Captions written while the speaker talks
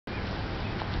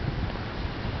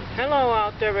Hello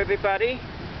out there, everybody.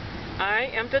 I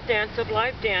am the Dance of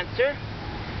Life dancer,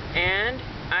 and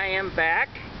I am back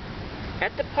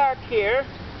at the park here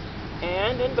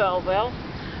and in Belleville.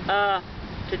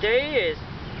 Today is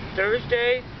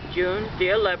Thursday, June the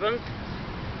 11th.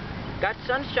 Got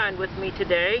Sunshine with me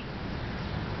today.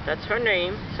 That's her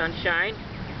name, Sunshine.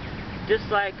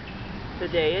 Just like the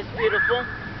day is beautiful.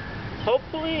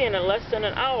 Hopefully in less than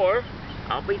an hour,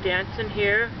 I'll be dancing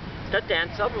here, the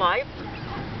Dance of Life.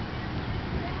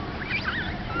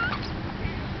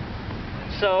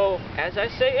 So, as I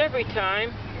say every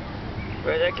time,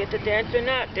 whether I get to dance or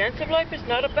not, Dance of Life is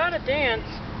not about a dance.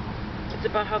 It's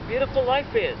about how beautiful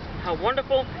life is, how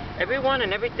wonderful everyone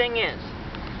and everything is.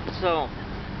 So,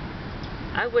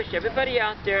 I wish everybody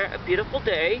out there a beautiful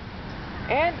day,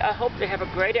 and I hope they have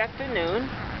a great afternoon.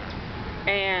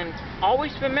 And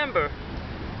always remember,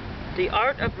 the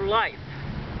art of life,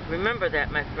 remember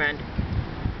that, my friend,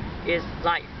 is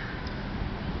life.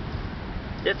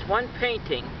 This one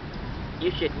painting you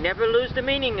should never lose the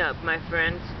meaning of, my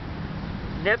friends.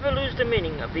 Never lose the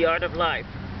meaning of the art of life,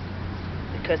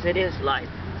 because it is life.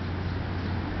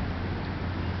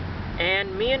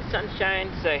 And me and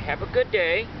Sunshine say have a good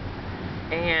day,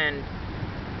 and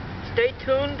stay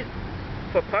tuned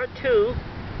for part 2,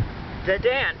 the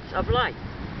Dance of Life,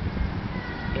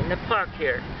 in the park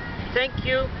here. Thank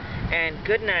you, and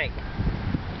good night.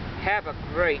 Have a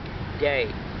great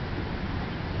day.